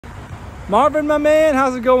Marvin, my man,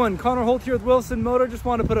 how's it going? Connor Holt here with Wilson Motor. Just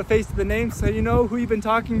wanted to put a face to the name so you know who you've been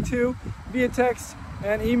talking to via text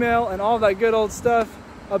and email and all that good old stuff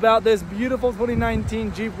about this beautiful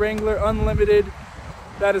 2019 Jeep Wrangler Unlimited.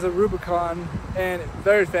 That is a Rubicon and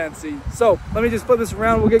very fancy. So let me just flip this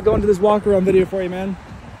around. We'll get going to this walk around video for you, man.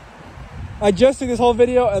 I just took this whole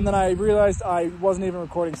video and then I realized I wasn't even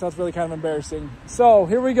recording, so that's really kind of embarrassing. So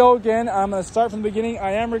here we go again. I'm gonna start from the beginning.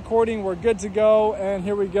 I am recording, we're good to go, and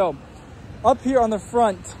here we go. Up here on the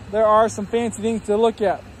front, there are some fancy things to look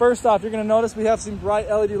at. First off, you're gonna notice we have some bright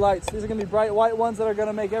LED lights. These are gonna be bright white ones that are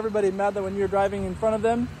gonna make everybody mad that when you're driving in front of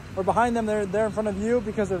them or behind them, they're in front of you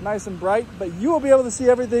because they're nice and bright, but you will be able to see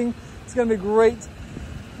everything. It's gonna be great.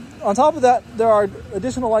 On top of that, there are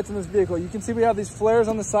additional lights in this vehicle. You can see we have these flares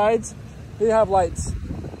on the sides. They have lights.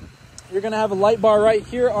 You're gonna have a light bar right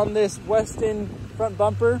here on this Weston front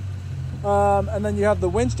bumper. And then you have the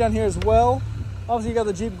winch down here as well. Obviously you got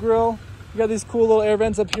the Jeep grill. You got these cool little air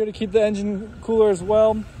vents up here to keep the engine cooler as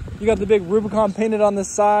well. You got the big Rubicon painted on the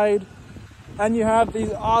side. And you have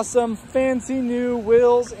these awesome fancy new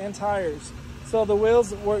wheels and tires. So the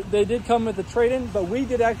wheels, they did come with the trade-in, but we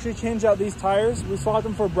did actually change out these tires. We swapped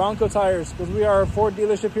them for Bronco tires because we are a Ford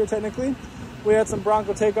dealership here technically. We had some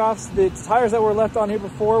Bronco takeoffs. The tires that were left on here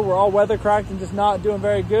before were all weather cracked and just not doing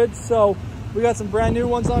very good. So we got some brand new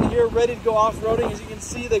ones on here ready to go off-roading. As you can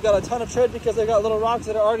see, they got a ton of tread because they got little rocks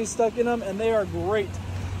that are already stuck in them, and they are great.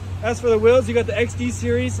 As for the wheels, you got the XD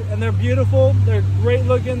series, and they're beautiful. They're great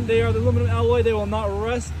looking. They are the aluminum alloy. They will not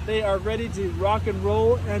rust. They are ready to rock and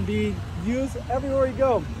roll and be used everywhere you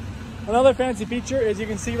go. Another fancy feature is you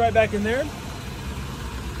can see right back in there,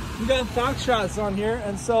 you got Fox shots on here,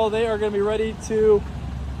 and so they are going to be ready to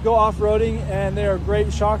go off-roading, and they are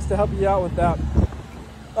great shocks to help you out with that.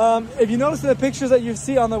 If you notice in the pictures that you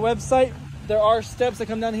see on the website, there are steps that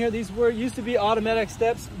come down here. These used to be automatic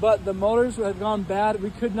steps, but the motors have gone bad. We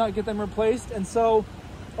could not get them replaced, and so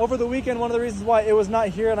over the weekend, one of the reasons why it was not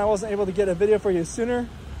here and I wasn't able to get a video for you sooner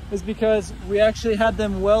is because we actually had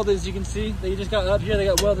them welded. As you can see, they just got up here, they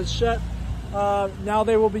got welded shut. Now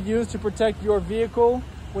they will be used to protect your vehicle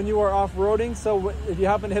when you are off-roading. So if you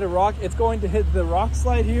happen to hit a rock, it's going to hit the rock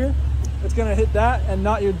slide here. It's going to hit that and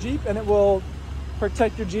not your Jeep, and it will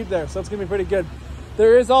protect your Jeep there. So it's gonna be pretty good.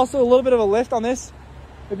 There is also a little bit of a lift on this.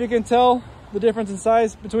 If you can tell the difference in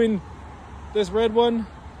size between this red one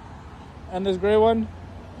and this gray one,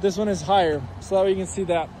 this one is higher. So that way you can see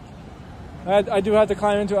that. I do have to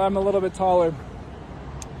climb into it. I'm a little bit taller.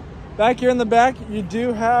 Back here in the back, you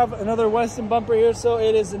do have another Weston bumper here. So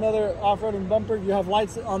it is another off-roading bumper. You have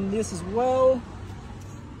lights on this as well.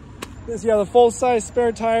 This, you have a full-size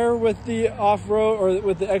spare tire with the off-road or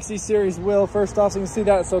with the XC series wheel first off, so you can see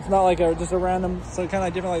that. So it's not like just a random, so kind of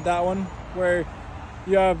like different like that one where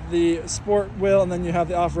you have the sport wheel and then you have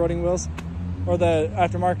the off-roading wheels or the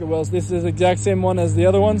aftermarket wheels. This is the exact same one as the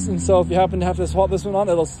other ones, and so if you happen to have to swap this one on,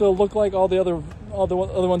 it'll still look like all the other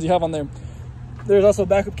ones you have on there. There's also a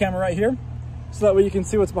backup camera right here, so that way you can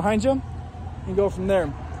see what's behind you and go from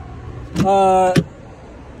there.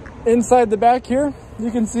 Inside the back here,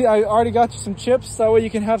 you can see I already got you some chips. That way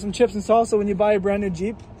you can have some chips installed. So when you buy a brand new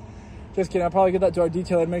Jeep, just kidding, I'll probably get that to our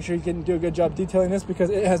detailer and make sure you can do a good job detailing this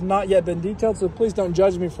because it has not yet been detailed. So please don't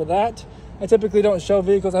judge me for that. I typically don't show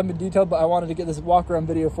vehicles that haven't been detailed, but I wanted to get this walk around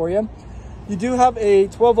video for you. You do have a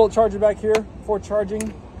 12-volt charger back here for charging.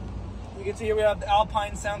 You can see here we have the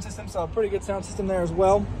Alpine sound system, so a pretty good sound system there as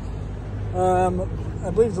well. I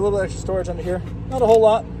believe there's a little extra storage under here. Not a whole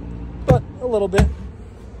lot, but a little bit.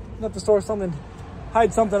 Enough to store something,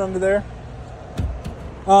 hide something under there.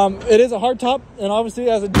 It is a hard top, and obviously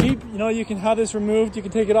as a Jeep, you know, you can have this removed, you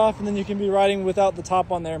can take it off, and then you can be riding without the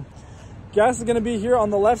top on there. Gas is going to be here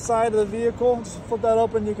on the left side of the vehicle. Just flip that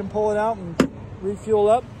open, you can pull it out and refuel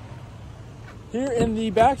up. Here in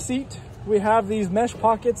the back seat, we have these mesh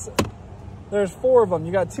pockets. There's 4 of them.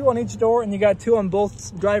 You got 2 on each door, and you got 2 on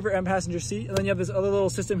both driver and passenger seat. And then you have this other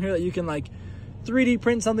little system here that you can like 3D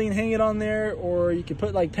print something and hang it on there, or you could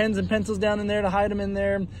put like pens and pencils down in there to hide them in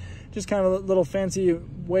there. Just kind of a little fancy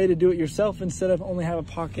way to do it yourself instead of only have a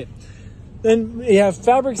pocket. Then we have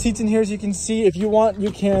fabric seats in here. As you can see, if you want, you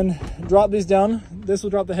can drop these down. This will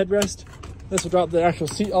drop the headrest. This will drop the actual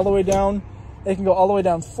seat all the way down. It can go all the way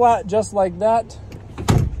down flat, just like that.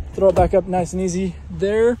 Throw it back up nice and easy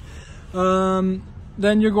there.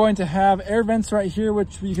 Then you're going to have air vents right here,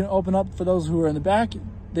 which you can open up for those who are in the back.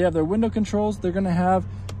 They have their window controls. They're going to have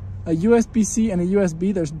a USB-C and a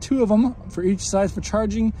USB. There's 2 of them for each side for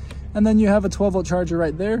charging. And then you have a 12-volt charger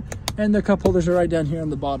right there. And the cup holders are right down here on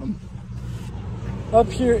the bottom. Up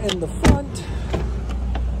here in the front,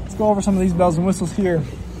 let's go over some of these bells and whistles here.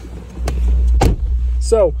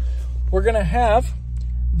 So we're gonna have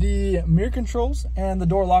the mirror controls and the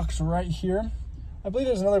door locks right here. I believe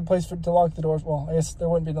there's another place to lock the doors. Well, I guess there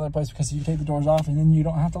wouldn't be another place because you take the doors off and then you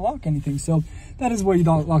don't have to lock anything. So that is where you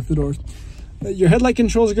don't lock the doors. Your headlight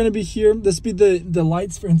controls are going to be here. This will be the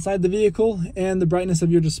lights for inside the vehicle and the brightness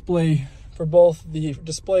of your display for both the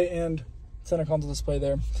display and center console display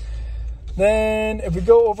there. Then if we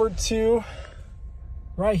go over to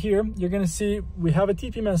right here, you're going to see we have a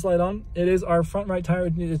TPMS light on. It is our front right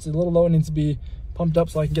tire. It's a little low. It needs to be pumped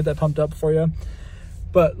up, so I can get that pumped up for you.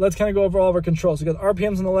 But let's kind of go over all of our controls. You got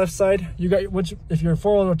RPMs on the left side. You got which, if you're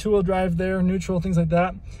 4-wheel or 2-wheel drive there, neutral, things like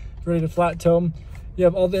that. Ready to flat toe. You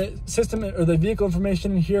have all the system or the vehicle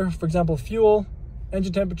information in here. For example, fuel,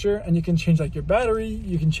 engine temperature, and you can change like your battery.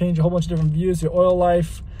 You can change a whole bunch of different views, your oil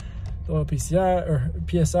life, the oil PCI or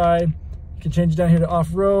PSI. You can change it down here to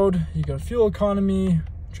off-road. You go fuel economy,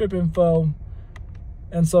 trip info,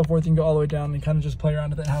 and so forth. You can go all the way down and kind of just play around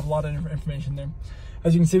with it and have a lot of information there.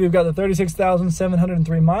 As you can see, we've got the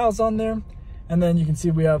 36,703 miles on there. And then you can see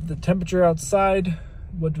we have the temperature outside,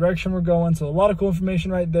 what direction we're going. So a lot of cool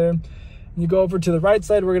information right there. And you go over to the right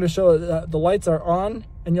side, we're going to show that the lights are on,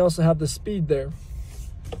 and you also have the speed there.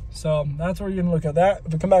 So that's where you're going to look at that.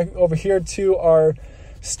 If we come back over here to our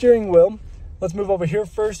steering wheel, let's move over here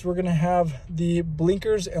first. We're going to have the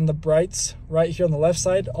blinkers and the brights right here on the left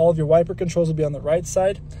side. All of your wiper controls will be on the right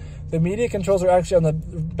side. The media controls are actually on the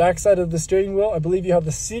back side of the steering wheel. I believe you have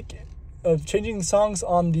the seek of changing songs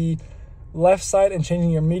on the left side and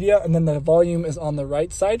changing your media, and then the volume is on the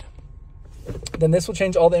right side. Then this will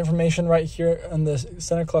change all the information right here on the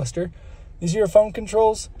center cluster. These are your phone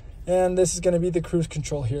controls, and this is going to be the cruise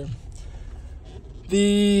control here.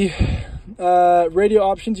 The radio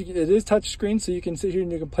options, it is touch screen, so you can sit here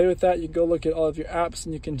and you can play with that. You can go look at all of your apps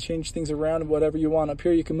and you can change things around, whatever you want. Up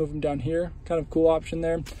here you can move them down here. Kind of cool option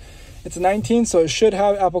there. It's a 19, so it should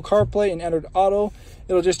have Apple CarPlay and Android Auto.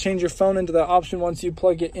 It'll just change your phone into that option once you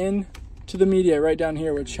plug it in to the media right down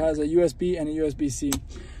here, which has a USB and a USB-C.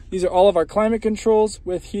 These are all of our climate controls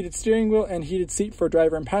with heated steering wheel and heated seat for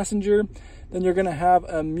driver and passenger. Then you're going to have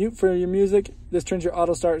a mute for your music. This turns your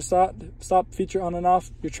auto start stop feature on and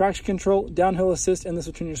off. Your traction control, downhill assist, and this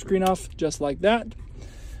will turn your screen off just like that.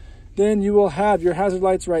 Then you will have your hazard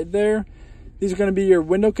lights right there. These are going to be your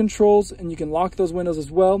window controls, and you can lock those windows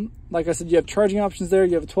as well. Like I said, you have charging options there.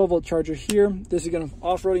 You have a 12-volt charger here. This is going to have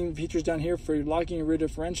off-roading features down here for your locking your rear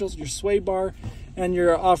differentials, your sway bar, and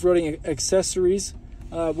your off-roading accessories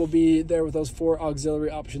will be there with those 4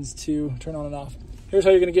 auxiliary options to turn on and off. Here's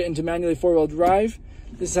how you're going to get into manually 4-wheel drive.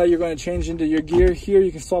 This is how you're going to change into your gear here.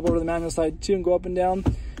 You can swap over to the manual side too and go up and down.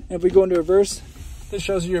 And if we go into reverse, this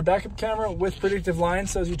shows you your backup camera with predictive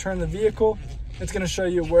lines. So as you turn the vehicle, it's going to show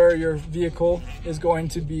you where your vehicle is going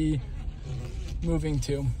to be moving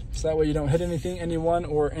to. So that way you don't hit anything, anyone,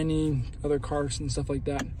 or any other cars and stuff like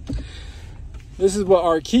that. This is what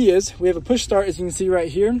our key is. We have a push start, as you can see right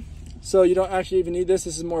here. So you don't actually even need this.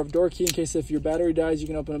 This is more of a door key in case if your battery dies, you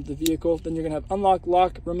can open up the vehicle. Then you're gonna have unlock,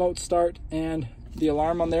 lock, remote start, and the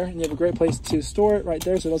alarm on there. And you have a great place to store it right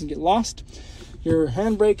there so it doesn't get lost. Your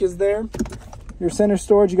handbrake is there. Your center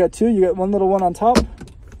storage, you got 2. You got one little one on top,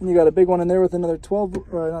 and you got a big one in there with another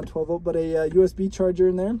 12, or not 12 volt, but a USB charger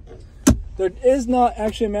in there. There is not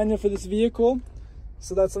actually a manual for this vehicle,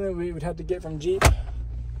 so that's something we would have to get from Jeep.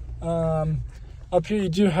 Up here you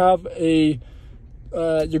do have a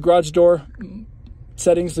your garage door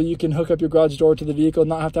settings, so you can hook up your garage door to the vehicle and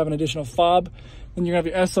not have to have an additional fob. Then you're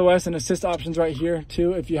gonna have your SOS and assist options right here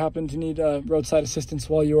too, if you happen to need roadside assistance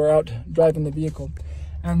while you are out driving the vehicle.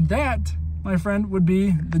 And that, my friend, would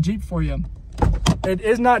be the Jeep for you. It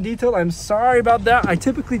is not detailed. I'm sorry about that. I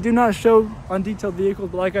typically do not show undetailed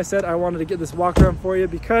vehicles, but like I said, I wanted to get this walk around for you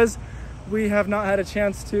because we have not had a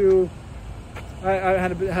chance to. I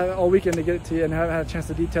had all weekend to get it to you and haven't had a chance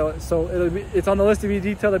to detail it. So it's on the list to be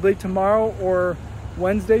detailed, I believe, tomorrow or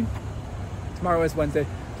Wednesday. Tomorrow is Wednesday.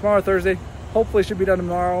 Tomorrow or Thursday. Hopefully it should be done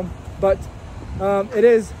tomorrow. But it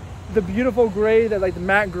is the beautiful gray, that like the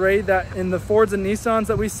matte gray that in the Fords and Nissans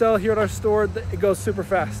that we sell here at our store, it goes super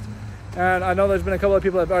fast. And I know there's been a couple of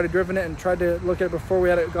people that have already driven it and tried to look at it before we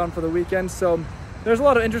had it gone for the weekend. So there's a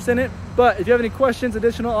lot of interest in it. But if you have any questions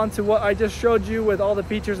additional onto what I just showed you with all the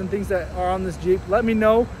features and things that are on this Jeep, let me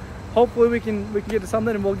know. Hopefully we can get to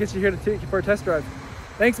something and we'll get you here to take you for a test drive.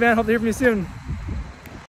 Thanks, man. Hope to hear from you soon.